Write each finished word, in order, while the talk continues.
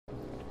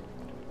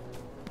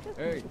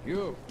Hey,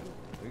 you.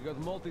 We got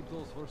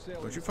multi-tools for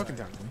sale. Don't you fucking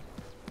talk to me.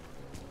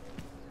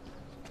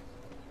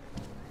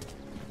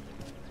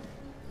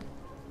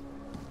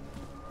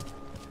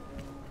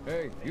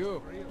 Hey,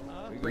 you.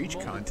 Breach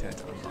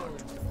content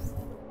unlocked.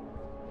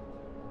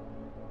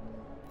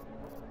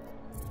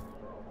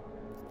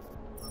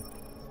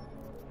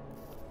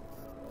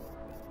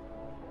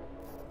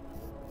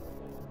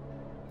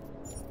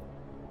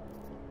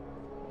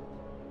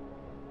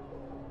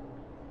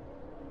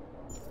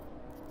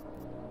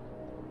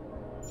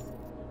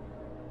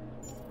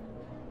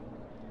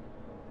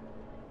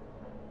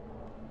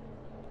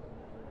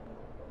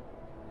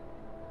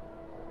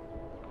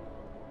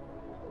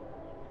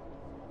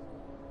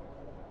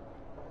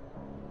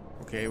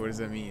 Okay, what does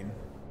that mean?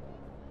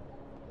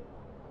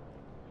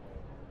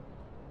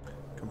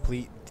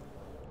 Complete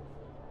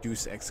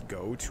Deus Ex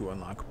Go to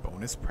unlock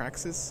bonus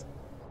praxis?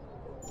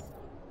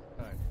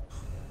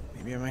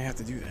 Maybe I might have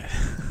to do that.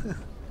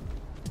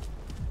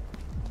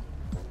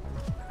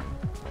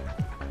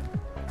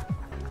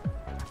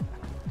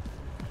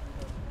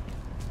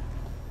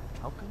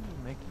 How can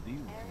you make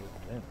deals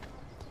with them?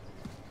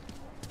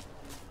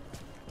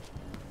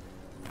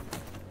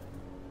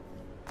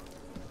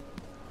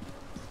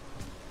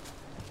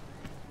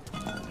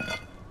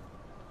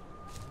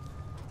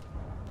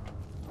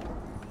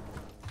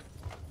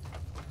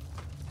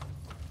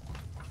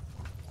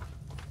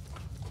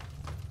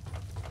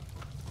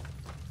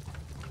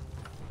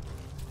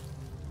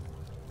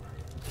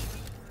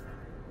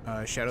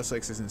 Shadow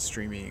Sykes isn't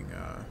streaming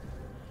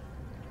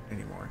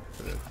anymore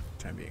for the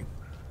time being.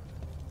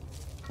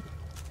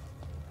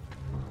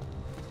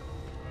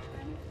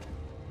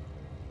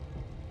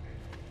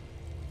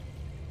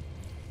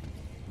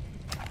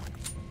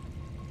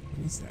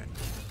 What is that? Is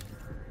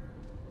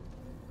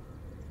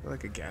that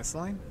like a gas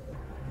line?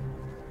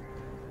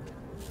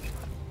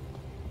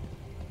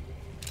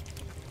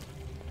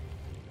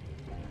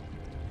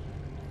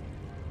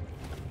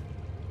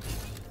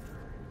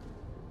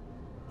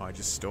 Oh, I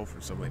just stole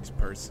from somebody's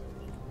purse.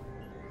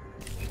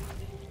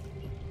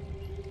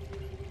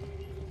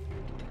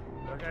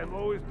 Like I'm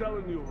always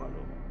telling you, Vano,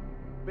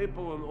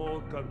 people in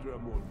old country are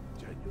more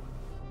genuine.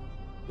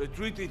 They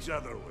treat each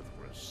other with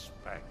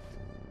respect.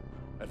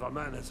 If a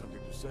man has something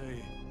to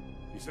say,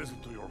 he says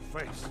it to your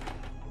face.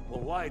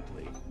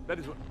 Politely. That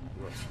is what...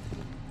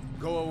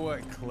 Go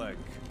away, Clegg.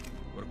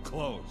 We're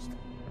closed.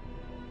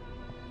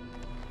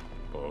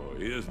 Oh,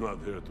 he is not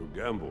here to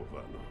gamble,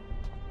 Vano.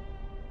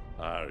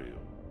 Are you?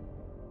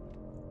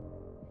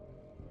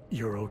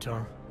 You're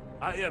Otar?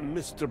 I am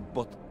Mr.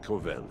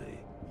 Botcovelli,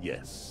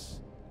 yes.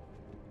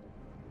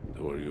 And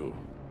who are you?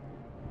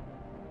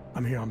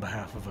 I'm here on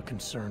behalf of a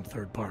concerned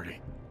third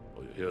party.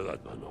 Oh, you hear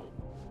that, Vano?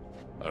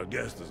 Our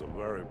guest is a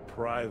very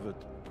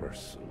private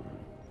person.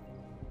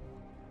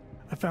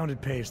 I found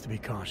it pays to be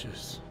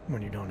cautious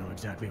when you don't know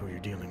exactly who you're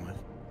dealing with.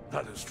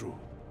 That is true.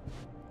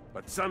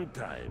 But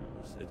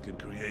sometimes it can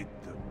create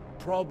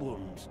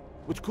problems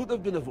which could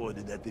have been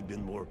avoided had they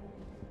been more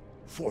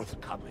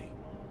forthcoming.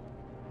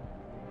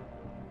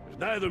 If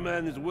neither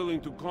man is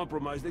willing to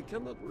compromise, they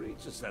cannot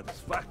reach a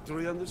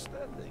satisfactory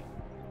understanding.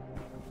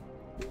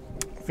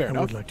 Fair I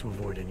enough. would like to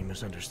avoid any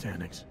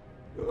misunderstandings.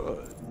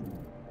 Good.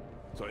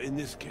 So in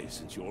this case,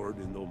 since you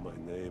already know my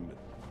name,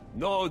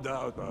 no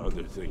doubt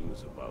other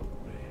things about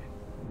me,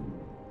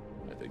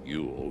 I think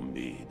you owe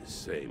me the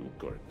same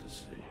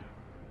courtesy.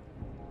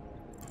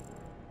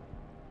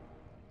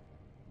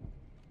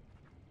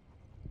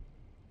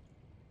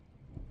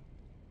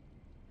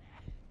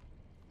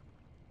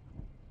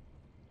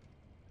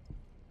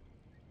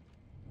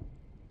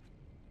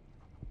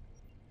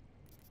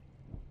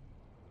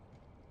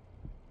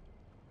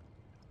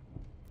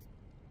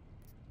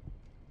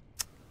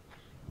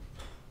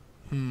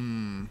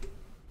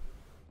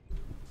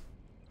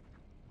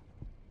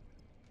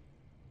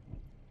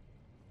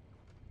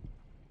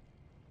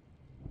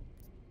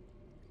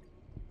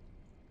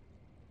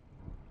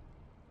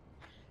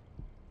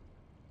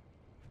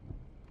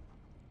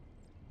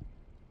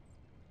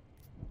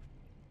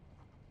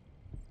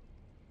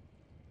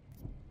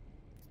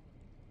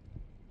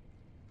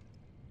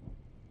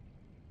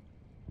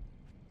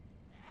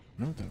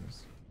 No,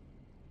 those.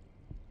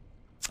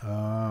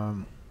 I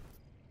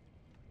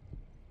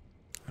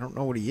don't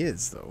know what he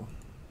is, though.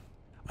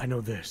 I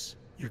know this.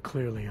 You're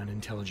clearly an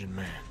intelligent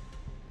man.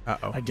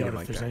 Uh-oh. I doubt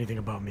if there's anything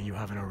about me you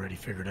haven't already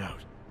figured out.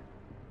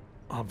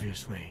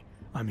 Obviously,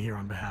 I'm here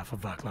on behalf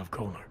of Vaclav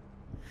Kolar.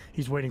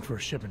 He's waiting for a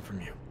shipment from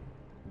you.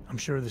 I'm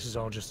sure this is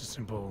all just a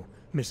simple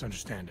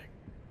misunderstanding.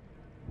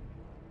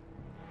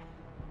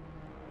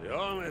 The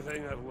only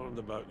thing I've learned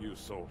about you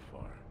so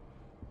far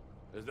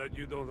is that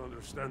you don't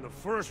understand the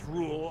first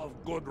rule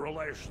of good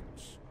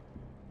relations.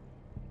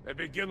 They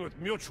begin with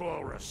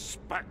mutual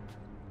respect.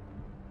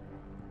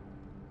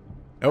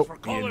 Oh, For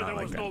he did Kolar, not there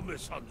like was that. no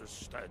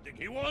misunderstanding.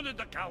 He wanted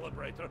the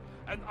Calibrator,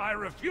 and I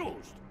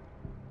refused.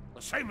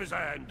 The same as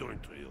I am doing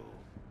to you.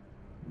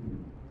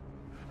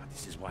 But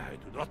this is why I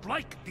do not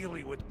like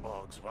dealing with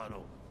Augs,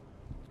 Vano.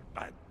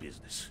 Bad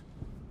business.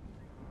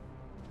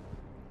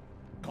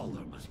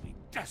 Kolar must be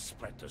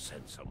desperate to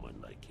send someone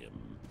like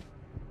him.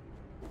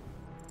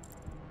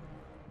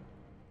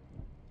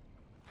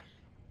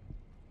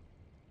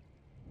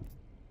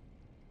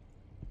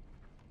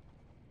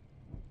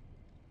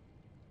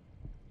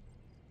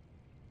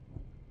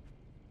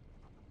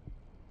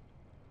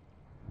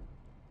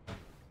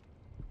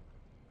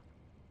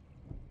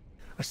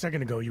 A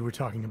second ago, you were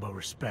talking about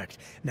respect.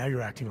 Now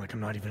you're acting like I'm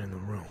not even in the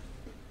room.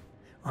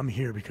 I'm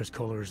here because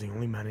Kohler is the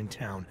only man in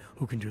town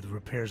who can do the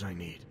repairs I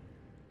need.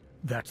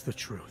 That's the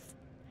truth.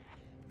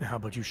 Now how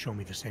about you show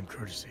me the same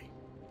courtesy?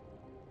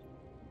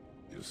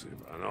 You see,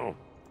 Vano?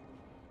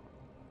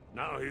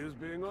 Now he is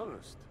being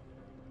honest.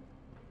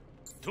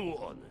 Too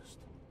honest.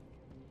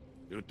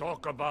 You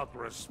talk about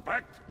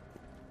respect,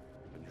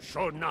 and you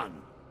show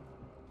none.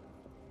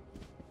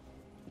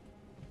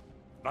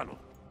 Vano.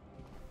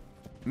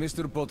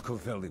 Mr.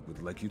 Podkovelli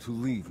would like you to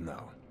leave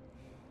now.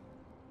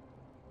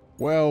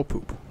 Well,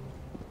 poop.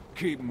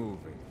 Keep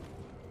moving.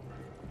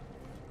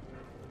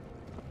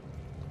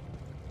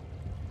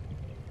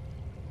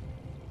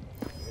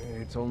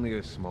 It's only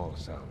a small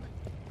sound.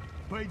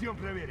 Пойдем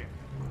проверим.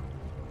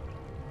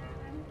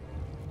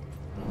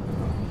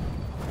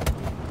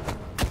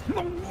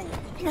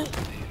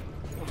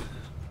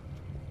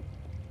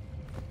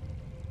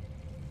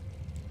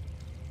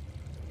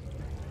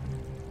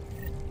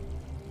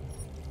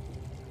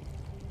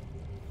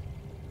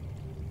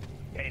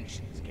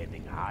 Tension's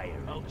getting higher.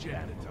 I'll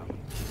chat it up.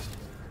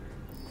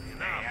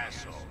 Hey,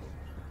 asshole.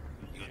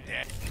 You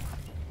dead?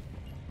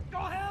 Go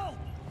hell!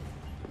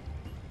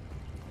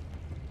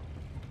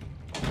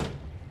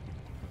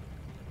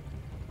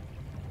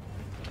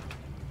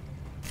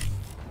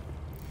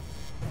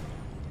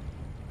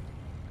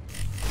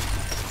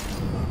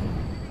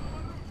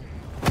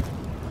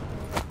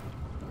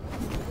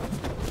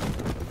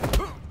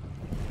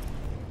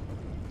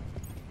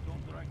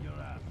 Don't drag your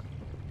ass.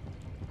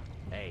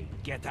 Hey,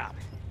 get up.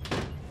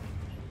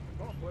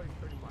 Don't waste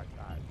any of my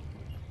time.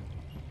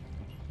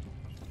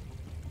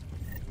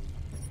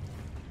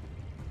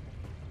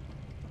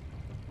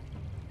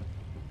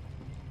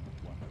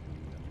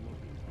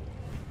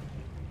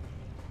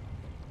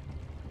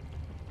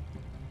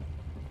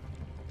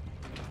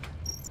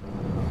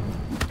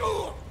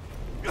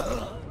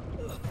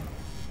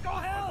 Go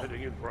hell!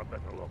 Heading in for a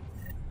better look.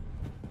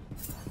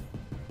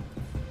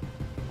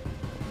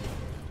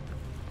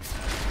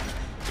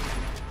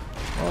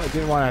 Well, I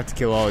didn't want to have to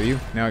kill all of you.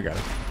 Now I got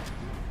it.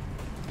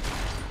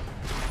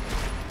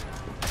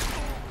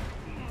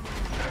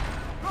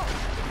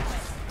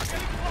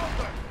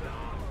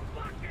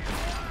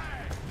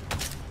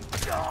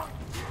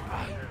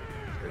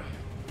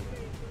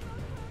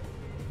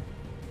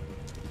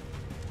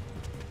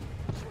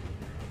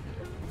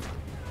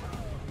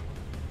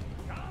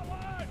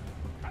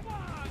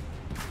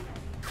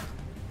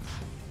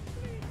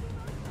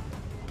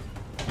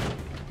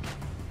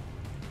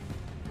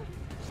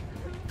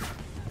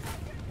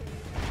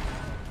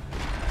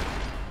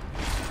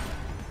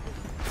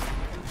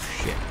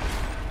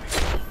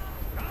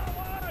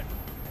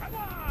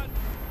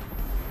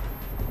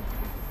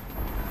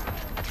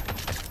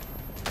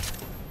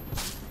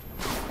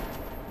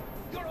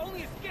 Your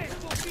only escape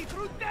will be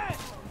through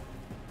death!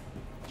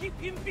 Keep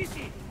him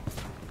busy!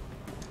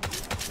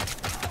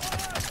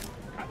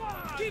 Come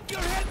on! Keep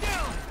your head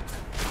down!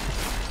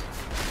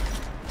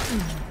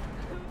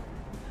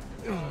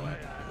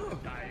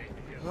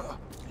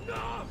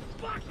 No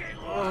fucking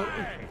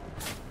way!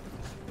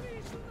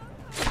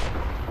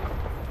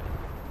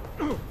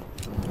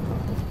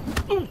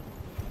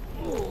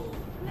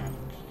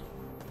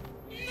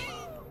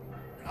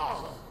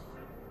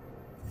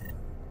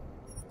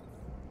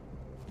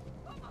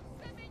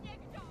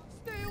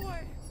 Stay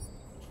away!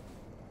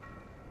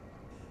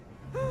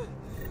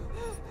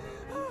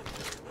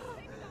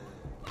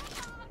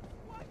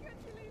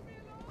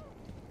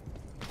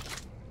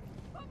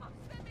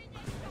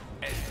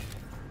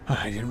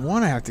 I didn't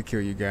want to have to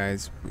kill you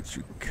guys, but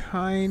you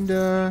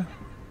kinda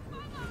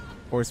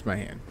forced my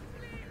hand.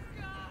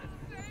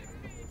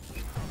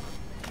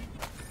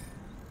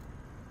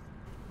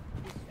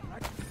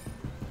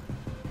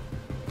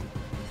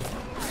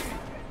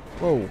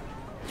 Whoa.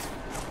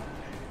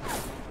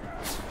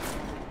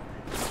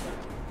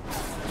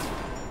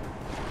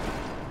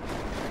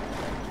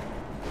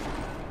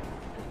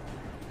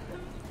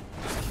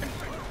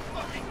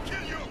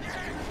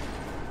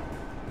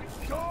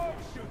 Dog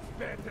shoots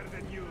better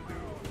than you do!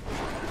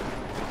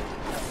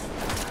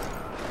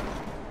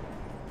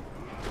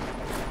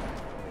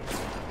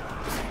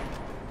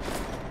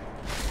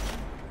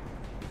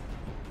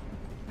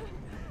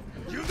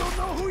 You don't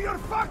know who you're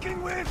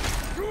fucking with!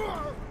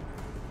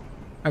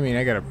 I mean,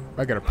 I got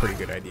a pretty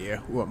good idea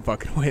who I'm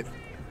fucking with.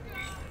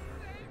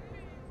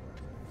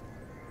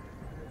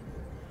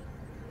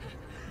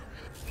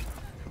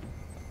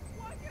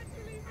 Why can't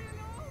you leave me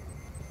alone?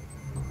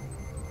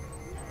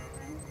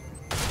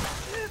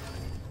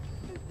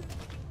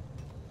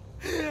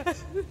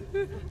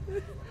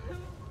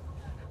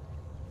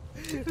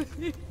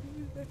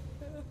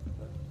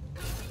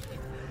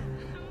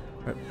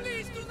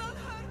 Please do not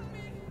hurt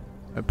me!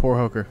 That poor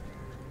hooker.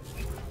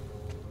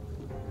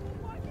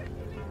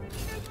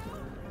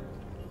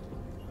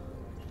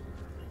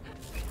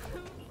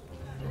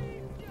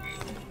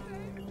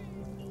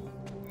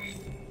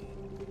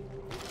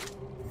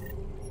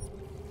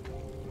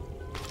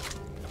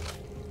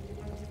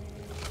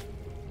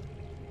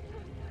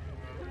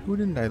 Who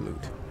didn't I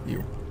loot?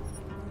 You.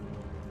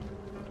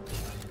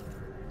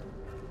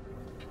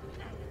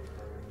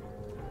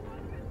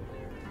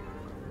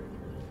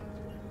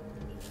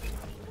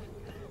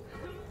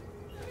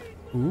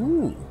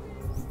 Ooh.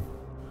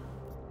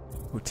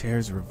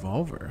 Oter's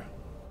revolver.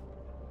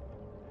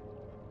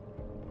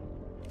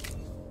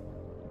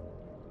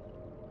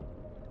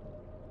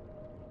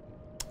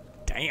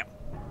 Damn.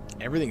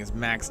 Everything is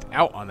maxed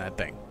out on that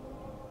thing.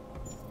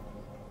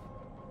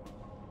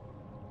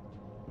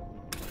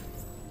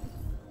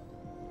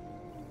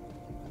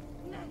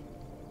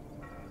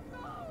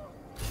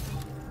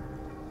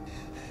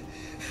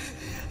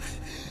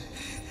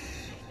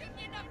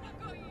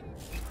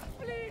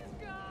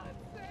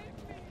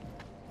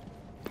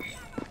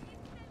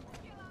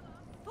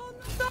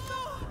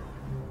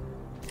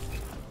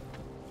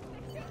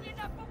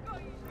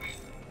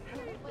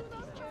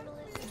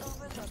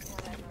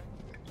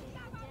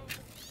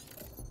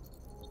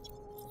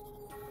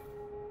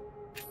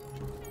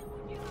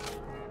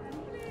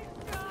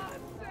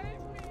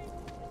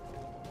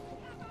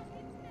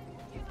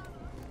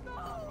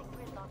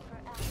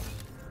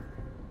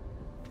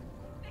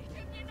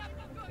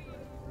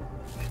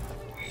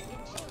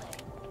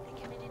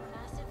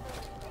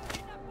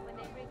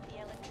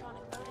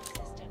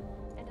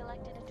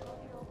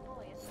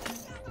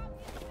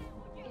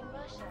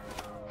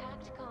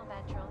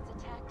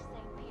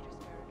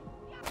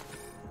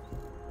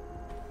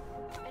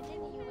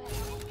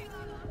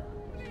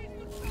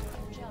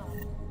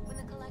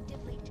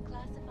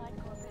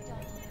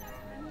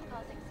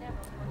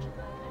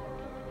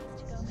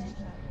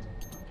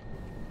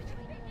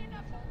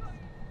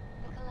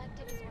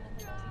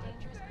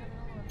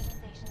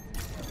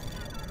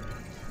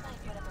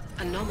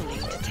 Anomaly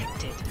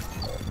detected.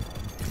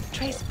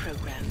 Trace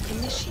program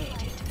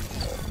initiated.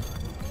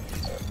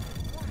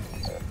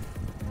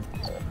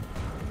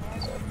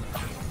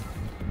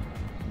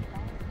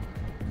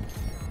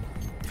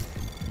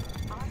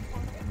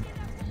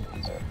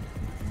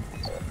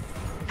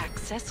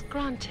 Access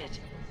granted.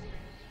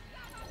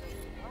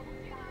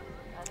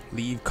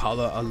 Leave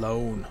Kala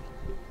alone.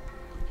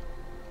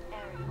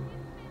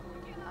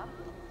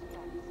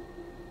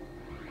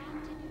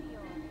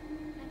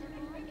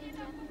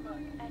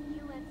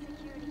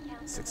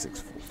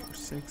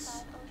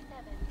 66446.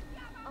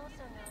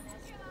 Also known as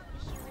the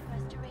Human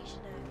Restoration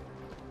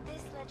Act.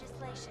 This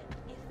legislation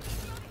is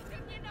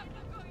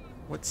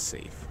What's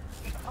safe?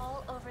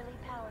 all overly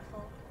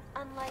powerful,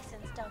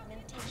 unlicensed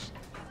augmentations.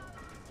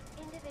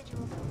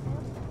 Individuals who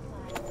fail to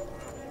comply will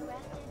be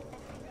arrested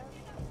and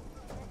relocated.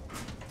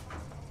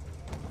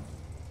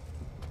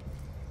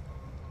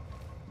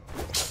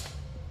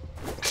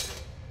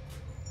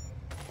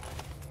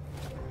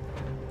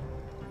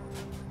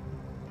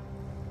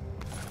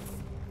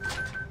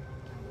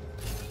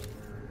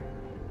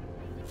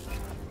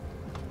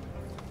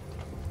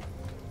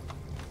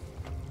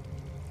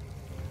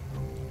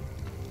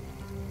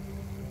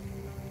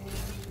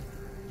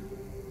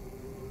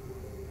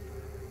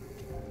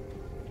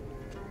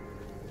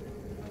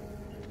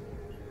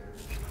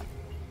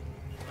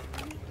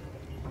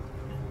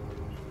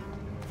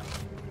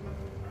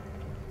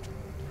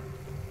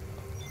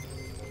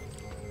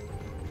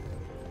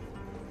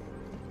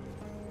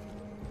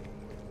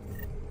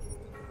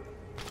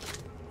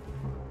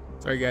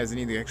 Sorry guys, I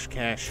need the extra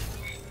cash.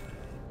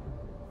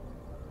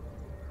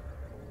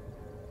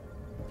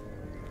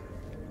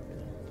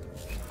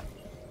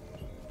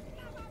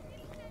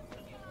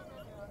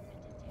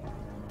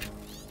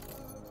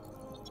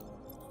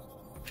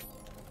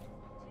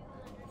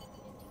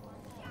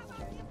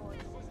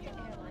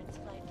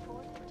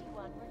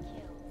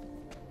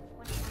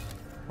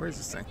 Where is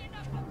this thing?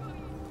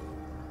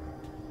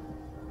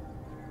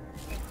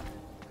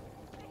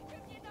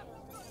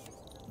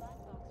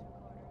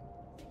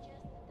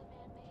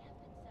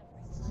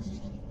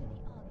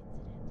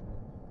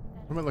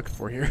 What am I looking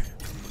for here?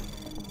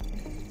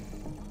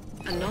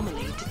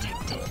 Anomaly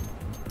detected.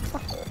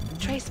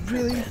 Trace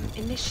program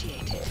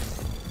initiated.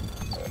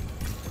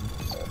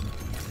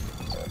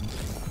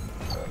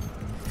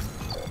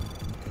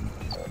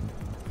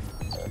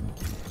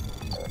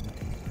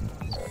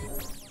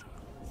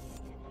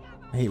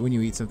 I hate when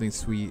you eat something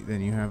sweet, then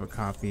you have a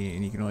coffee,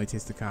 and you can only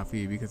taste the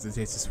coffee because the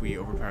taste of sweet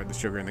overpowered the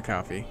sugar in the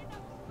coffee.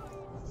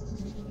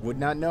 Would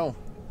not know.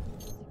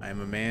 I am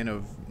a man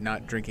of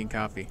not drinking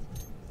coffee.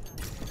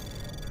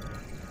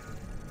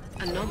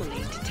 Anomaly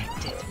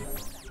detected.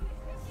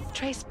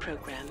 Trace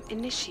program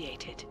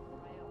initiated.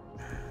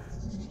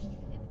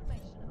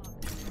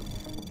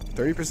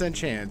 30%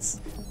 chance,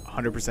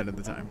 100% of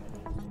the time.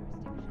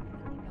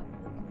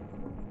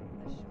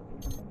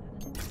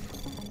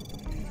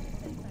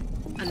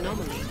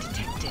 Anomaly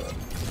detected.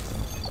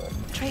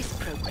 Trace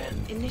program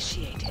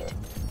initiated.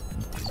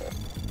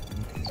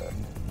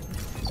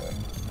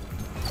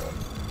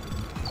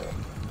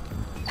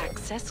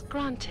 Access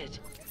granted.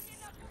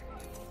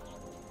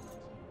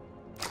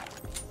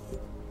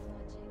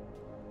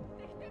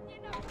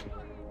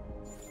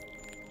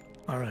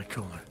 All right,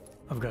 Kohler.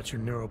 I've got your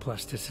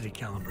neuroplasticity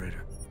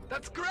calibrator.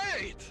 That's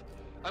great!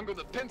 I'm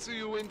gonna pencil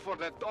you in for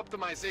that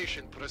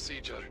optimization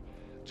procedure.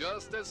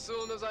 Just as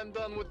soon as I'm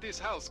done with this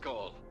house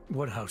call.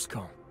 What house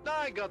call?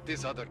 I got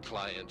this other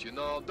client, you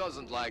know,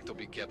 doesn't like to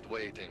be kept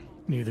waiting.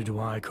 Neither do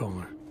I,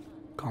 Kohler.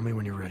 Call me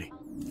when you're ready.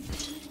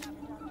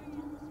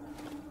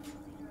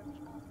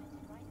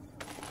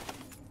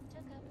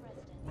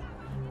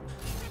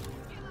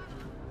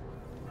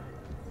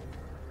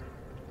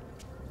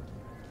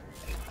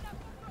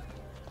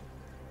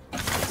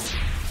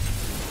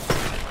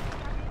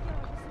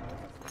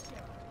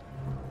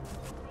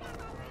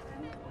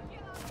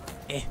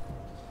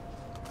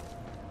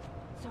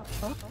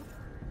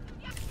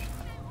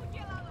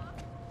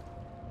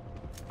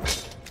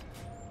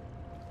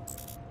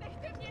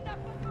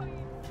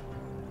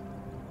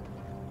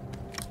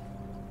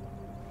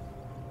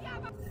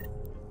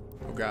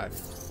 Oh God.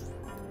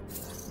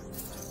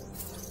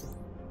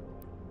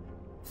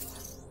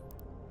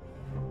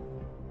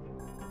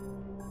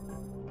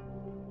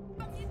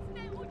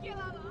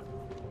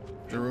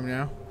 The room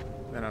now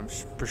that I'm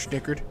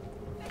persnickered.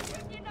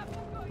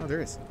 Oh,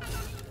 there is.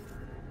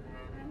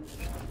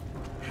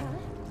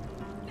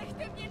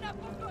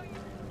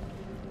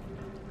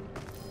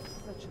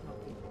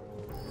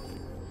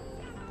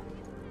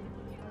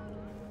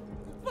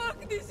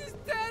 Fuck, this is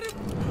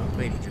terrible.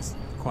 Lady, just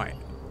quiet.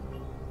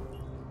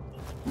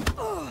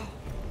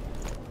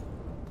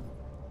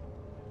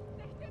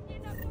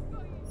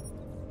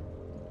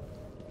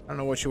 I don't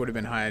know what she would have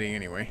been hiding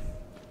anyway.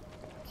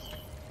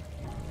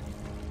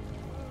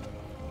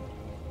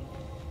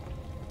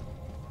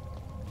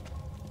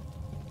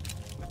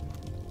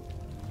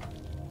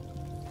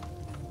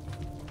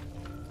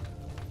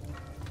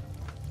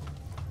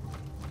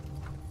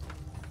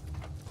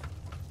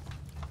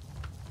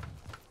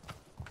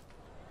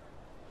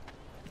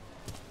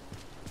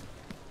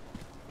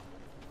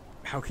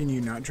 How can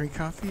you not drink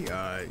coffee?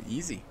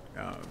 Easy.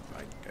 I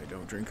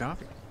don't drink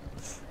coffee.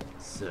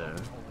 Sir?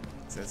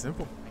 It's that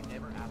simple.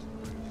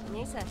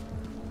 Yes, sir.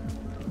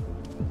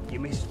 You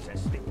missed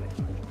us, Stickler.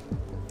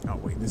 Oh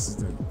wait, this is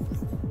the...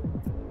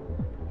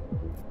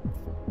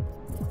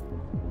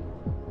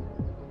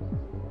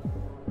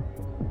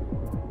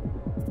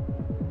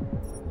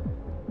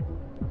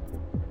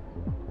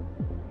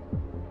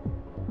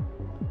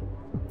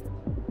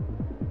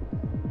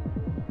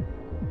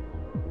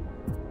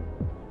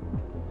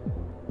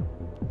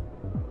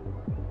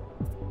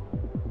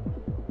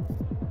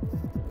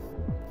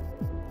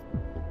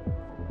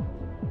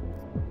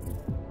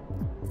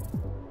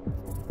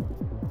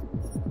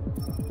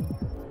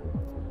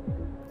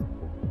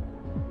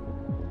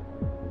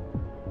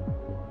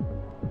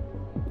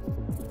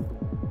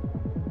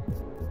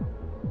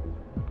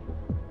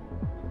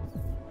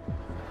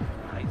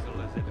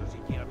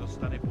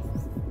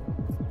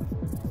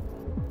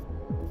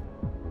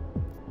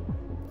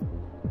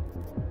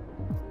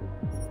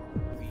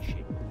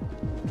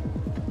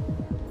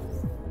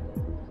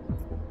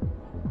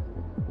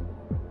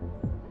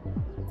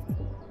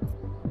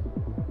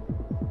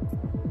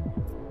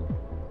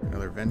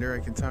 Another vendor I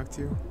can talk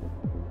to.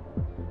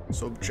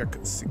 Check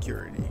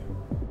security.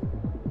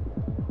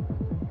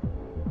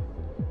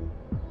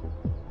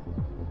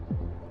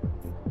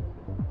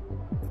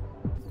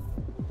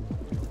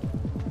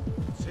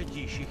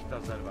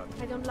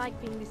 I don't like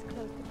being this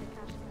close to the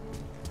cash.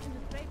 I'm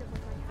afraid of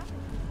what might happen.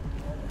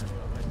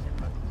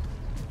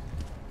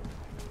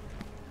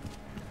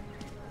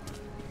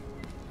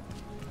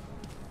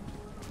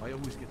 I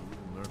always get a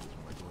little nervous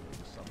when I go into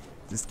the subway.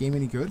 This game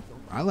any good?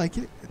 I like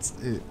it. It's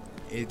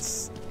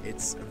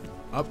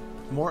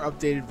more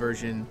updated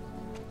version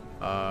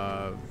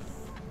of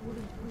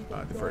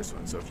the first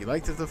one. So if you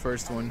liked the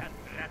first one,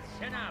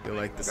 you'll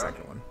like the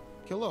second one.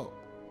 Hello.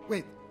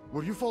 Wait,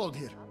 were you followed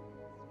here?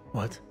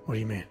 What? What do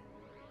you mean?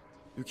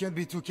 You can't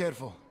be too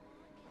careful.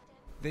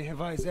 They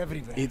have eyes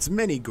everywhere. It's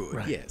many good,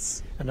 Right.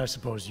 yes. And I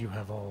suppose you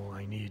have all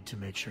I need to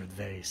make sure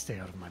they stay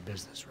out of my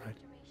business, right?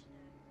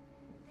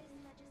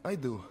 I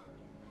do.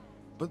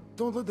 But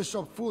don't let the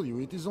shop fool you,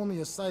 it is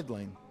only a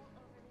sideline.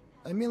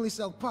 I mainly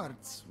sell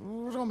parts,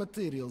 raw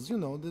materials, you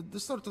know, the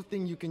sort of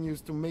thing you can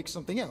use to make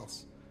something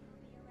else.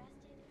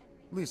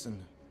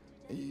 Listen,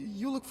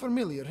 you look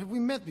familiar. Have we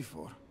met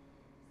before?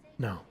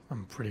 No,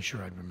 I'm pretty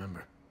sure I'd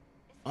remember.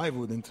 I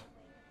wouldn't.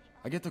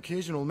 I get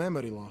occasional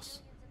memory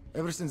loss.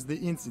 Ever since the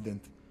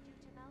incident.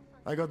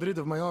 I got rid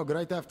of my aug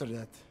right after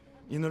that.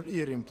 Inner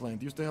ear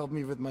implant used to help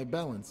me with my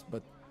balance,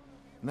 but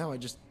now I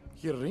just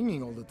hear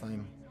ringing all the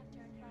time.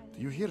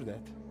 Do you hear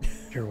that?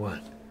 Hear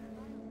what?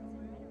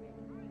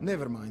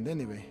 Never mind,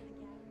 anyway.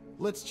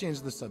 Let's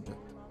change the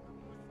subject.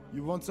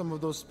 You want some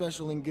of those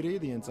special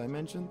ingredients I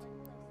mentioned?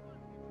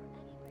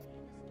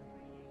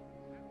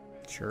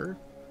 Sure.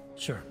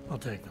 Sure, I'll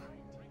take them.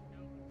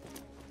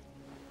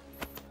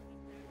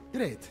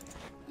 Great.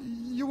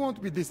 You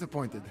won't be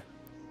disappointed.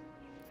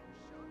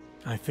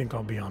 I think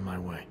I'll be on my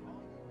way.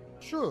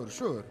 Sure.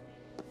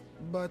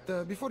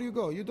 But before you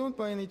go, you don't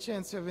by any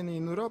chance have any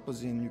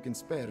neuropozine you can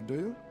spare, do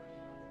you?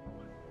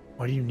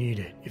 Why do you need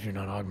it if you're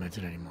not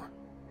augmented anymore?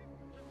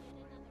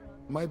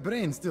 My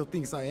brain still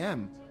thinks I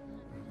am.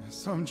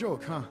 Some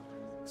joke, huh?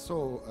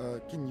 So,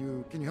 can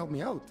you help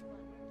me out?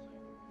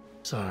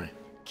 Sorry,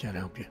 can't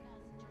help you.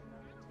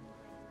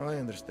 I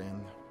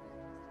understand.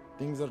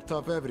 Things are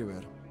tough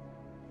everywhere.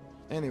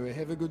 Anyway,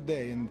 have a good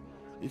day, and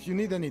if you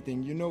need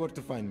anything, you know where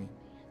to find me.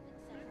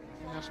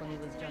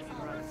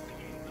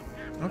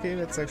 Okay,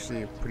 that's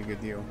actually a pretty good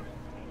deal.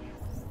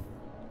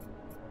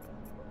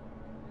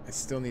 I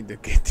still need to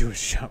get to a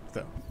shop,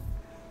 though.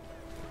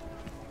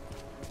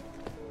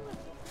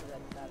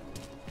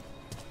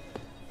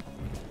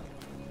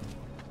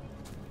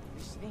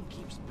 This thing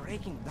keeps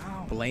breaking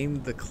down.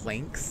 Blame the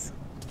clanks?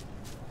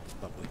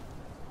 Lovely.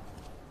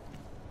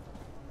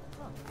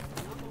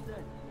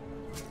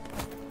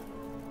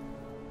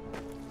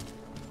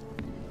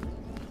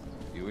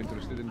 You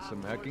interested in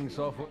some hacking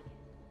software?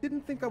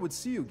 Didn't think I would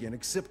see you again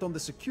except on the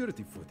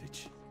security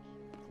footage.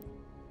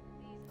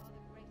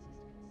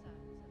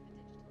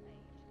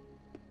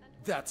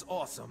 That's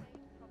awesome.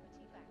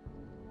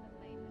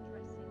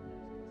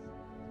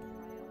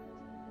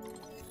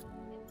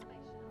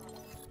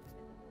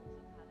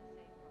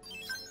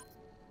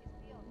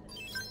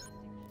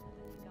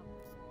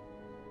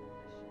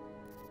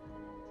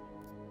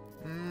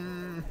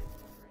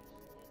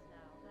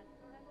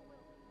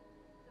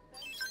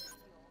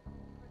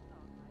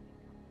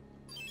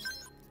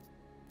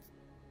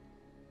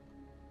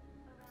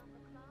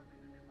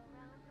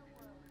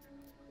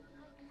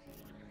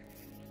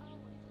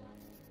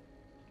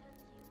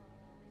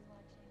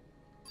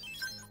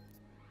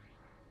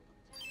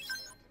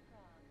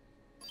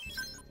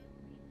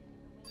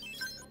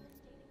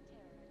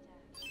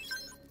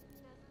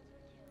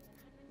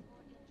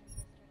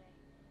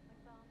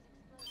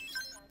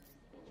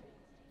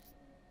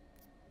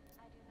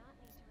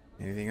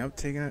 Anything up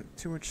taking up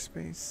too much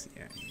space?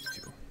 Yeah, you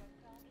do.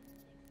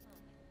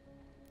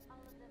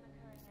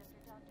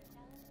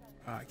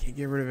 I can't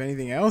get rid of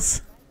anything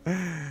else?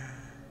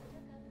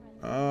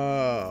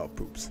 Oh,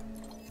 poops.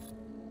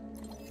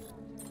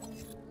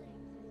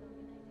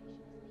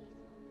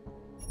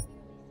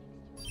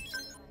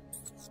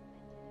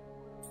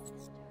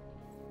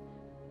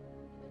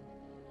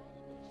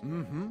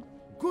 Mm-hmm.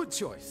 Good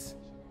choice.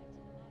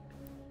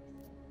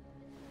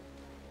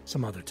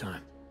 Some other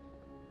time.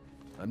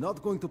 I'm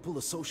not going to pull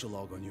a social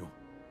log on you.